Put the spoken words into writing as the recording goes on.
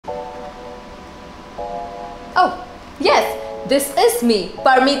This is me,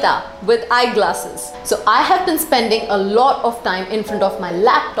 Parmita, with eyeglasses. So I have been spending a lot of time in front of my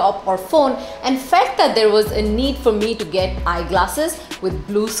laptop or phone and felt that there was a need for me to get eyeglasses with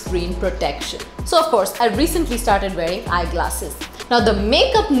blue screen protection. So of course, I recently started wearing eyeglasses. Now the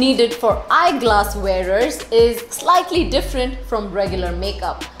makeup needed for eyeglass wearers is slightly different from regular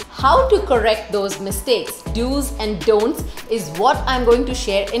makeup. How to correct those mistakes, do's and don'ts is what I'm going to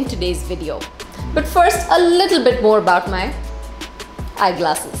share in today's video. But first, a little bit more about my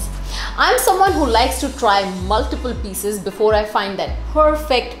eyeglasses. I'm someone who likes to try multiple pieces before I find that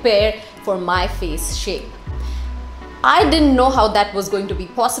perfect pair for my face shape. I didn't know how that was going to be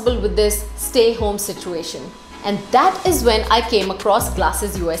possible with this stay home situation. And that is when I came across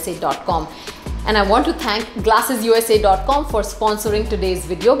glassesusa.com. And I want to thank glassesusa.com for sponsoring today's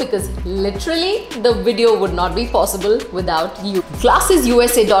video, because literally the video would not be possible without you.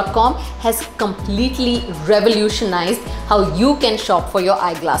 Glassesusa.com has completely revolutionized how you can shop for your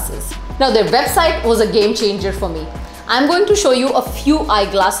eyeglasses. Now their website was a game changer for me. I'm going to show you a few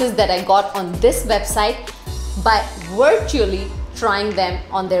eyeglasses that I got on this website by virtually trying them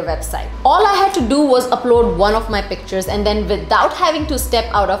on their website. All I had to do was upload one of my pictures, and then without having to step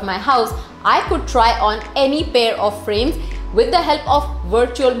out of my house, I could try on any pair of frames with the help of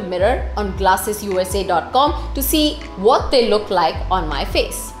virtual mirror on glassesusa.com to see what they look like on my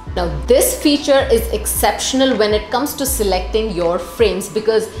face. Now this feature is exceptional when it comes to selecting your frames,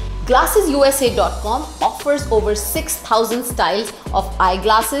 because glassesusa.com offers over 6,000 styles of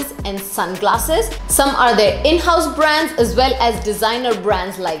eyeglasses and sunglasses. Some are their in-house brands as well as designer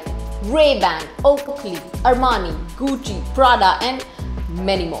brands like Ray-Ban, Oakley, Armani, Gucci, Prada and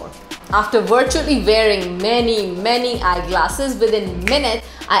many more. After virtually wearing many eyeglasses, within minutes,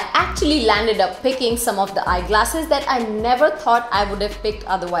 I actually landed up picking some of the eyeglasses that I never thought I would have picked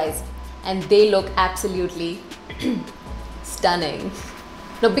otherwise. And they look absolutely stunning.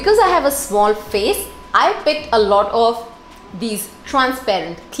 Now, because I have a small face, I picked a lot of these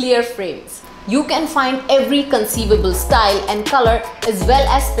transparent, clear frames. You can find every conceivable style and color, as well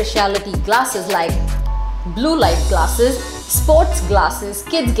as specialty glasses like blue light glasses, sports glasses,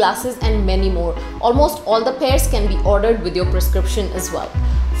 kids glasses and many more. Almost all the pairs can be ordered with your prescription as well.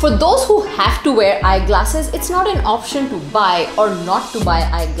 For those who have to wear eyeglasses, it's not an option to buy or not to buy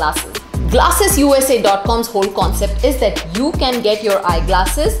eyeglasses. Glassesusa.com's whole concept is that you can get your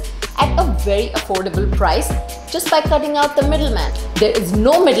eyeglasses at a very affordable price just by cutting out the middleman. There is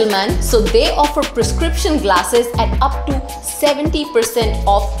no middleman, so they offer prescription glasses at up to 70%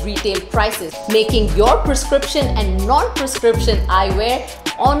 off retail prices, making your prescription and non-prescription eyewear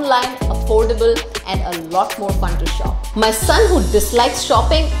online affordable and a lot more fun to shop. My son, who dislikes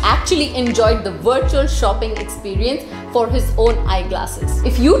shopping, actually enjoyed the virtual shopping experience for his own eyeglasses.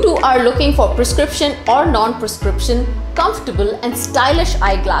 If you too are looking for prescription or non-prescription, comfortable and stylish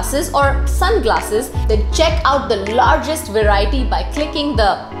eyeglasses or sunglasses, then check out the largest variety by clicking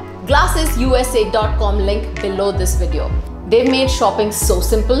the glassesusa.com link below this video. They've made shopping so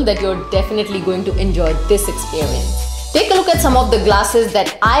simple that you're definitely going to enjoy this experience. Take a look at some of the glasses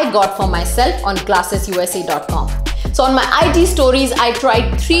that I got for myself on glassesusa.com. So on my IG stories, I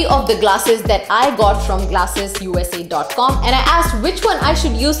tried 3 of the glasses that I got from glassesusa.com, and I asked which one I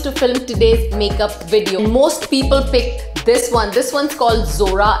should use to film today's makeup video. Most people picked this one. This one's called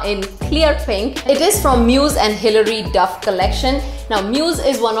Zora in clear pink. It is from Muse and Hilary Duff collection. Now Muse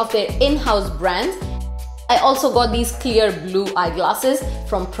is one of their in-house brands. I also got these clear blue eyeglasses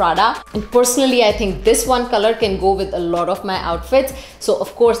from Prada, and personally I think this one color can go with a lot of my outfits, so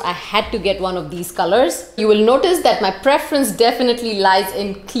of course I had to get one of these colors. You will notice that my preference definitely lies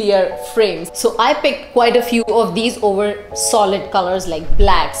in clear frames, so I picked quite a few of these over solid colors like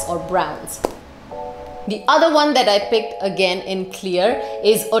blacks or browns. The other one that I picked again in clear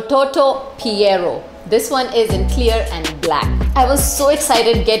is Ototo Piero. This one is in clear and black. I was so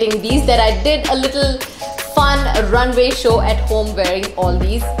excited getting these that I did a little fun runway show at home wearing all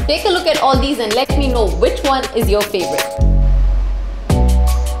these. Take a look at all these and let me know which one is your favorite.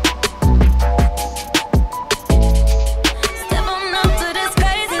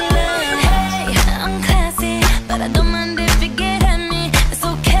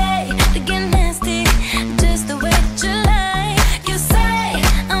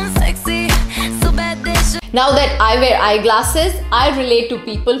 Now that I wear eyeglasses, I relate to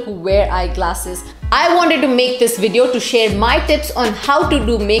people who wear eyeglasses. I wanted to make this video to share my tips on how to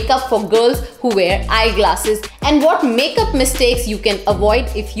do makeup for girls who wear eyeglasses and what makeup mistakes you can avoid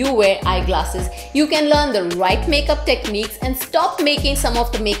if you wear eyeglasses. You can learn the right makeup techniques and stop making some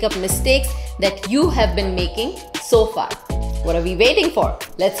of the makeup mistakes that you have been making so far. What are we waiting for?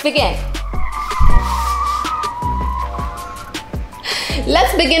 Let's begin.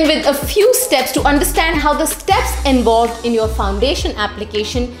 Let's begin with a few steps to understand how the steps involved in your foundation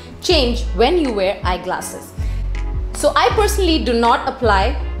application change when you wear eyeglasses. So I personally do not apply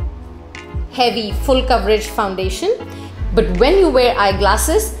heavy full coverage foundation, but when you wear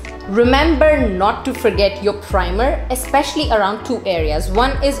eyeglasses, remember not to forget your primer, especially around two areas.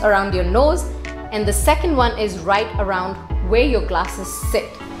 One is around your nose and the second one is right around where your glasses sit,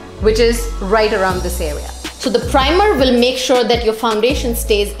 which is right around this area. So the primer will make sure that your foundation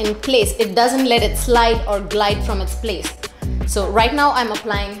stays in place. It doesn't let it slide or glide from its place. So right now I'm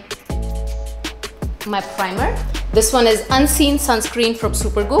applying my primer. This one is Unseen Sunscreen from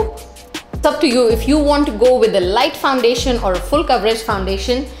Supergoop. It's up to you if you want to go with a light foundation or a full coverage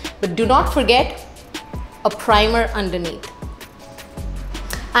foundation, but do not forget a primer underneath.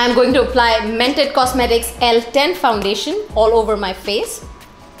 I am going to apply Mented Cosmetics L10 foundation all over my face.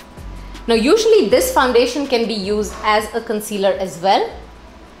 Now usually this foundation can be used as a concealer as well,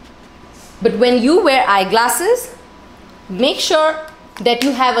 but when you wear eyeglasses, make sure that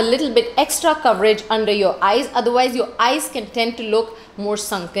you have a little bit extra coverage under your eyes, otherwise your eyes can tend to look more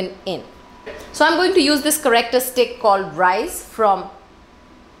sunken in. So I'm going to use this corrector stick called Rise from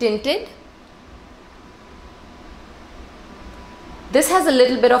Tinted. This has a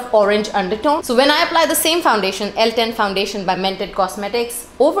little bit of orange undertone. So when I apply the same foundation, L10 foundation by Mented Cosmetics,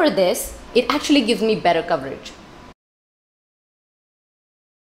 over this, it actually gives me better coverage.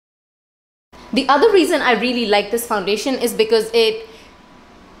 The other reason I really like this foundation is because it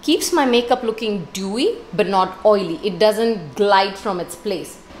keeps my makeup looking dewy but not oily. It doesn't glide from its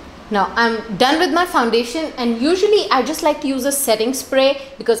place. Now I'm done with my foundation, and usually I just like to use a setting spray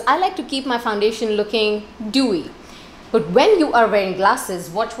because I like to keep my foundation looking dewy. But when you are wearing glasses,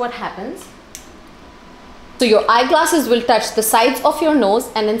 watch what happens. So your eyeglasses will touch the sides of your nose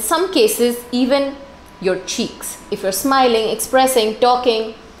and in some cases even your cheeks. If you're smiling, expressing,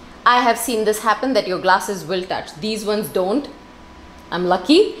 talking, I have seen this happen that your glasses will touch. These ones don't. I'm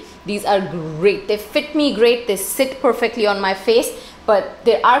lucky. These are great. They fit me great. They sit perfectly on my face. But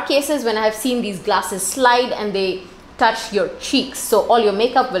there are cases when I have seen these glasses slide and they touch your cheeks. So all your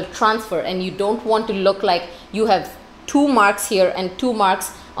makeup will transfer and you don't want to look like you have 2 marks here and 2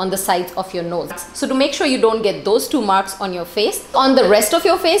 marks on the sides of your nose. So to make sure you don't get those 2 marks on your face, on the rest of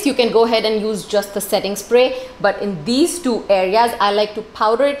your face you can go ahead and use just the setting spray, but in these 2 areas I like to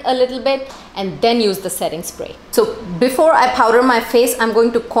powder it a little bit and then use the setting spray. So before I powder my face, I'm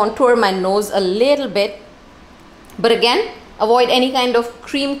going to contour my nose a little bit, but again avoid any kind of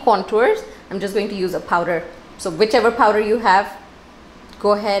cream contours. I'm just going to use a powder. So whichever powder you have,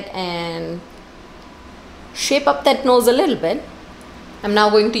 go ahead and shape up that nose a little bit. I'm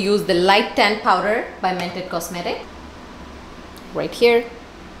now going to use the light tan powder by Mented Cosmetics. Right here,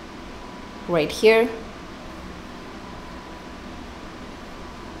 right here.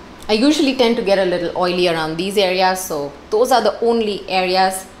 I usually tend to get a little oily around these areas, so those are the only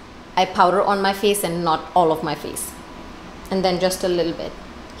areas I powder on my face and not all of my face. And then just a little bit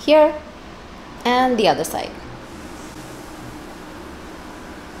here and the other side.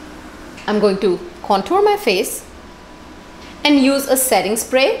 I'm going to contour my face and use a setting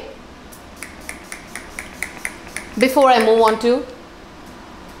spray before I move on to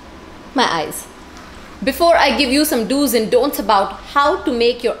my eyes. Before I give you some do's and don'ts about how to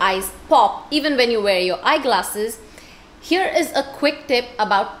make your eyes pop even when you wear your eyeglasses, here is a quick tip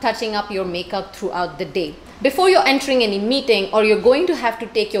about touching up your makeup throughout the day. Before you're entering any meeting or you're going to have to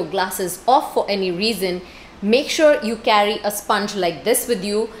take your glasses off for any reason, make sure you carry a sponge like this with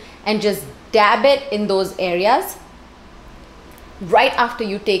you and just dab it in those areas right after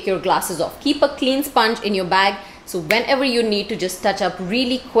you take your glasses off. Keep a clean sponge in your bag, so whenever you need to just touch up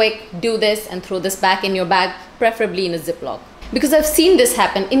really quick, do this and throw this back in your bag, preferably in a Ziploc. Because I've seen this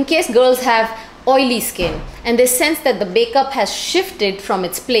happen in case girls have oily skin and they sense that the makeup has shifted from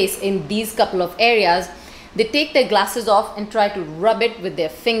its place in these couple of areas. They take their glasses off and try to rub it with their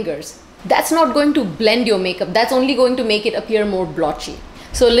fingers. That's not going to blend your makeup. That's only going to make it appear more blotchy.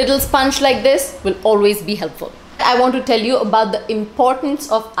 So a little sponge like this will always be helpful. I want to tell you about the importance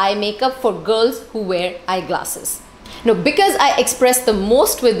of eye makeup for girls who wear eyeglasses. Now, because I express the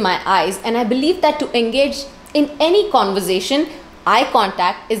most with my eyes, and I believe that to engage in any conversation, eye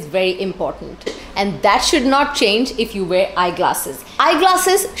contact is very important. And that should not change if you wear eyeglasses.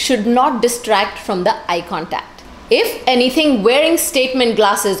 Eyeglasses should not distract from the eye contact. If anything, wearing statement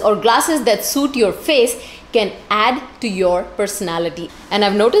glasses or glasses that suit your face can add to your personality. And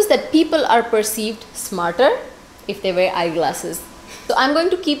I've noticed that people are perceived smarter if they wear eyeglasses. So I'm going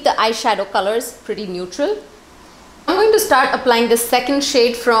to keep the eyeshadow colors pretty neutral. I'm going to start applying the second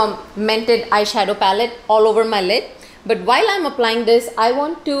shade from Mented eyeshadow palette all over my lid. But while I'm applying this, I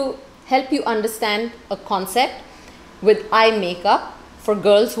want to help you understand a concept with eye makeup for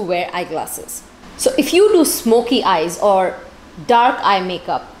girls who wear eyeglasses. So if you do smoky eyes or dark eye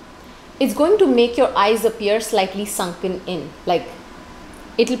makeup, it's going to make your eyes appear slightly sunken in, like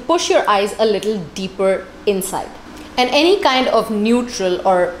it'll push your eyes a little deeper inside. And any kind of neutral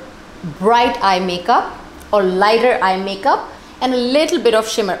or bright eye makeup or lighter eye makeup and a little bit of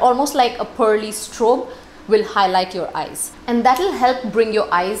shimmer, almost like a pearly strobe, will highlight your eyes, and that'll help bring your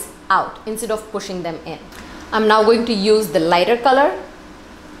eyes out instead of pushing them in. I'm now going to use the lighter color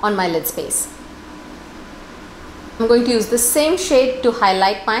on my lid space. I'm going to use the same shade to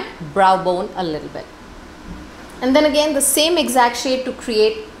highlight my brow bone a little bit. And then again the same exact shade to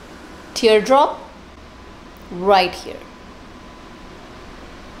create teardrop right here.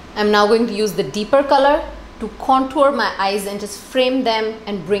 I'm now going to use the deeper color to contour my eyes and just frame them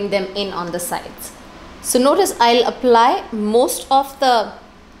and bring them in on the sides. So notice I'll apply most of the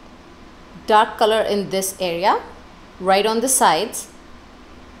dark color in this area, right on the sides,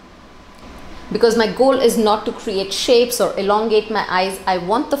 because my goal is not to create shapes or elongate my eyes. I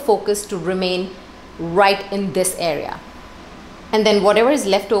want the focus to remain right in this area. And then whatever is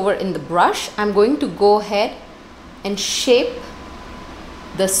left over in the brush, I'm going to go ahead and shape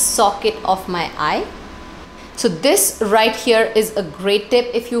the socket of my eye. So this right here is a great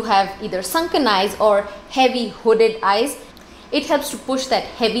tip if you have either sunken eyes or heavy hooded eyes. It helps to push that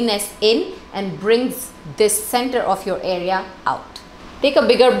heaviness in and brings this center of your area out. Take a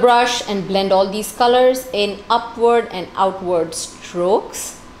bigger brush and blend all these colors in upward and outward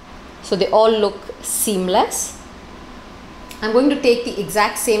strokes so they all look seamless. I'm going to take the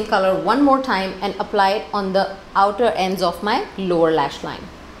exact same color one more time and apply it on the outer ends of my lower lash line.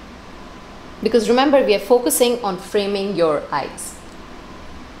 Because remember, we are focusing on framing your eyes.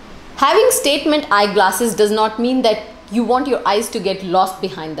 Having statement eyeglasses does not mean that you want your eyes to get lost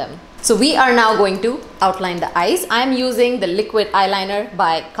behind them. So we are now going to outline the eyes. I'm using the liquid eyeliner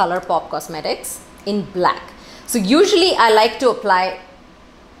by ColourPop Cosmetics in black. So usually I like to apply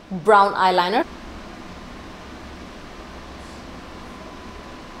brown eyeliner.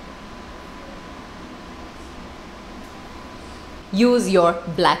 Use your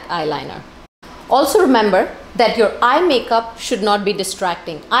black eyeliner. Also remember that your eye makeup should not be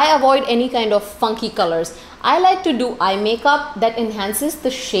distracting. I avoid any kind of funky colors. I like to do eye makeup that enhances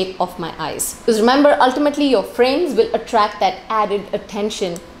the shape of my eyes. Because remember, ultimately your frames will attract that added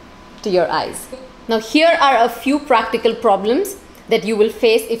attention to your eyes. Now here are a few practical problems that you will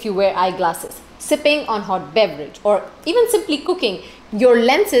face if you wear eyeglasses. Sipping on hot beverage or even simply cooking, your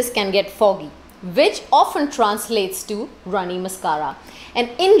lenses can get foggy, which often translates to runny mascara. And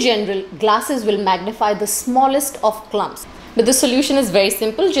in general, glasses will magnify the smallest of clumps. But the solution is very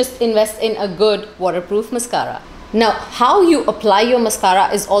simple. Just invest in a good waterproof mascara. Now, how you apply your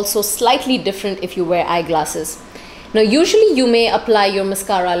mascara is also slightly different if you wear eyeglasses. Now, usually you may apply your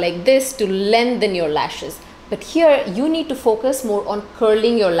mascara like this to lengthen your lashes. But here you need to focus more on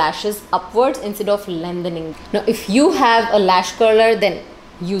curling your lashes upwards instead of lengthening. Now, if you have a lash curler, then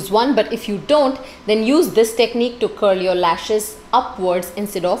use one, but if you don't, then use this technique to curl your lashes upwards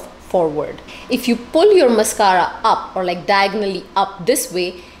instead of forward. If you pull your mascara up or like diagonally up this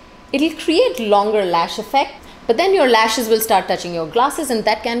way, it'll create longer lash effect, but then your lashes will start touching your glasses and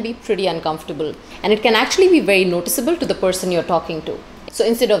that can be pretty uncomfortable. And it can actually be very noticeable to the person you're talking to. So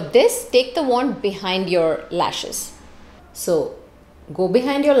instead of this, take the wand behind your lashes. So go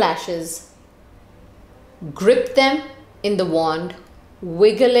behind your lashes, grip them in the wand,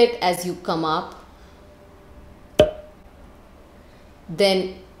 wiggle it as you come up,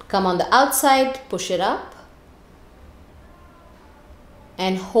 then come on the outside, push it up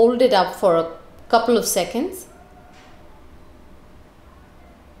and hold it up for a couple of seconds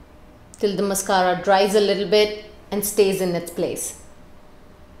till the mascara dries a little bit and stays in its place.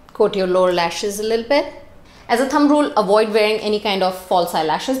 Coat your lower lashes a little bit. As a thumb rule, avoid wearing any kind of false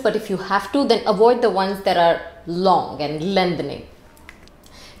eyelashes, but if you have to, then avoid the ones that are long and lengthening.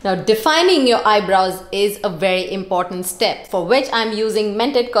 Now, defining your eyebrows is a very important step, for which I'm using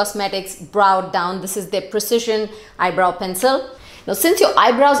Mented Cosmetics Brow Down. This is their precision eyebrow pencil. Now, since your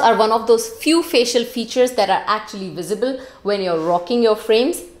eyebrows are one of those few facial features that are actually visible when you're rocking your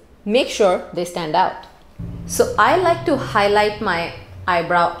frames, make sure they stand out. So I like to highlight my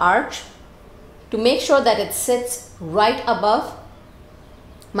eyebrow arch to make sure that it sits right above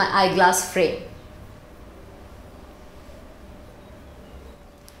my eyeglass frame.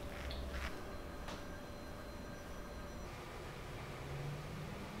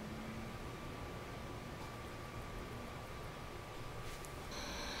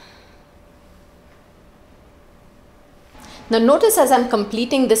 Now notice as I'm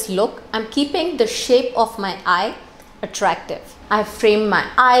completing this look, I'm keeping the shape of my eye attractive. I've framed my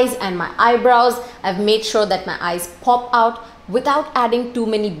eyes and my eyebrows. I've made sure that my eyes pop out without adding too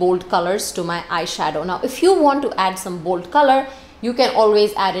many bold colors to my eyeshadow. Now, if you want to add some bold color, you can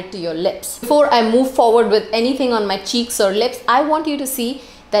always add it to your lips. Before I move forward with anything on my cheeks or lips, I want you to see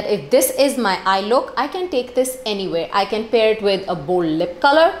that if this is my eye look, I can take this anywhere. I can pair it with a bold lip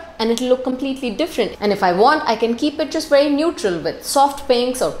color and it'll look completely different. And if I want, I can keep it just very neutral with soft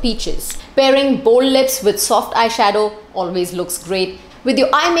pinks or peaches. Pairing bold lips with soft eyeshadow always looks great. With your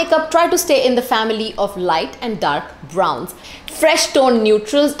eye makeup, try to stay in the family of light and dark browns. Fresh toned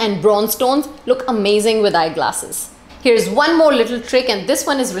neutrals and bronze tones look amazing with eyeglasses. Here's one more little trick, and this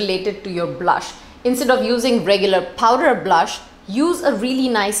one is related to your blush. Instead of using regular powder blush, use a really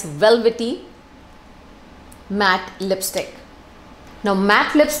nice velvety matte lipstick. Now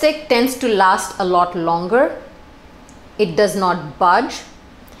matte lipstick tends to last a lot longer. It does not budge,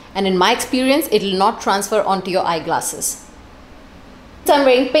 and in my experience, it will not transfer onto your eyeglasses. Since I'm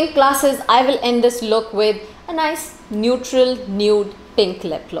wearing pink glasses, I will end this look with a nice neutral nude pink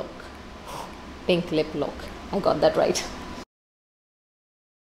lip look. Pink lip look. I got that right.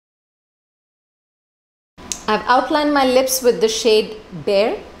 I've outlined my lips with the shade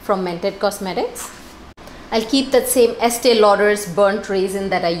Bare from Mented Cosmetics. I'll keep that same Estee Lauder's burnt raisin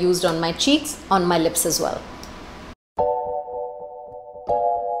that I used on my cheeks on my lips as well.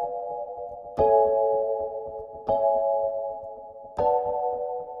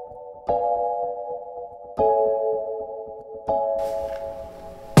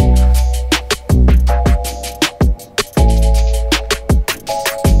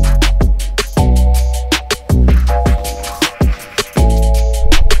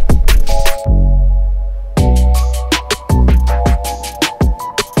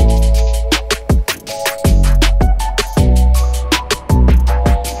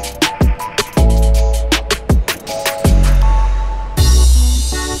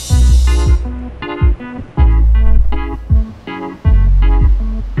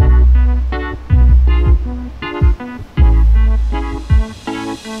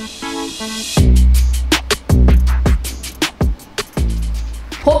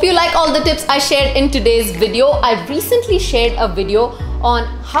 Hope you like all the tips I shared in today's video. I recently shared a video on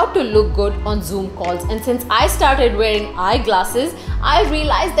how to look good on Zoom calls, and since I started wearing eyeglasses, I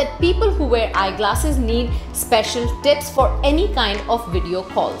realized that people who wear eyeglasses need special tips for any kind of video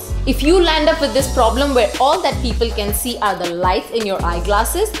calls. If you land up with this problem where all that people can see are the lights in your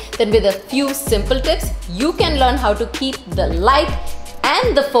eyeglasses, then with a few simple tips, you can learn how to keep the light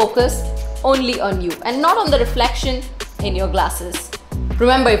and the focus only on you and not on the reflection in your glasses.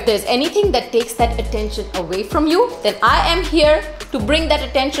 Remember, if there's anything that takes that attention away from you, then I am here to bring that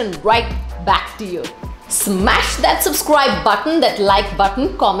attention right back to you. Smash that subscribe button, that like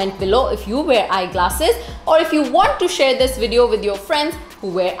button, comment below if you wear eyeglasses or if you want to share this video with your friends who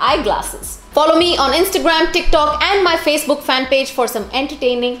wear eyeglasses. Follow me on Instagram, TikTok and my Facebook fan page for some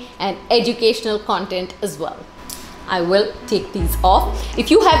entertaining and educational content as well. I will take these off. If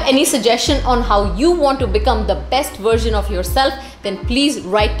you have any suggestion on how you want to become the best version of yourself, then please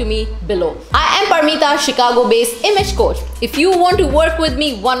write to me below. I am Parmita, Chicago-based image coach. If you want to work with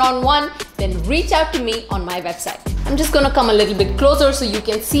me one-on-one, then reach out to me on my website. I'm just gonna come a little bit closer so you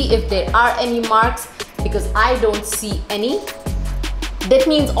can see if there are any marks, because I don't see any. That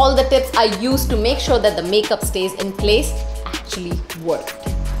means all the tips I use to make sure that the makeup stays in place actually worked.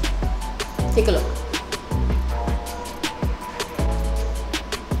 Take a look.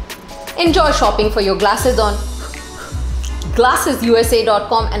 Enjoy shopping for your glasses on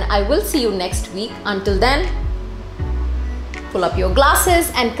glassesusa.com, and I will see you next week. Until then, pull up your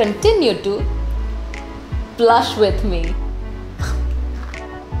glasses and continue to blush with me.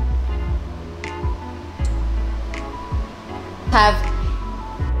 Have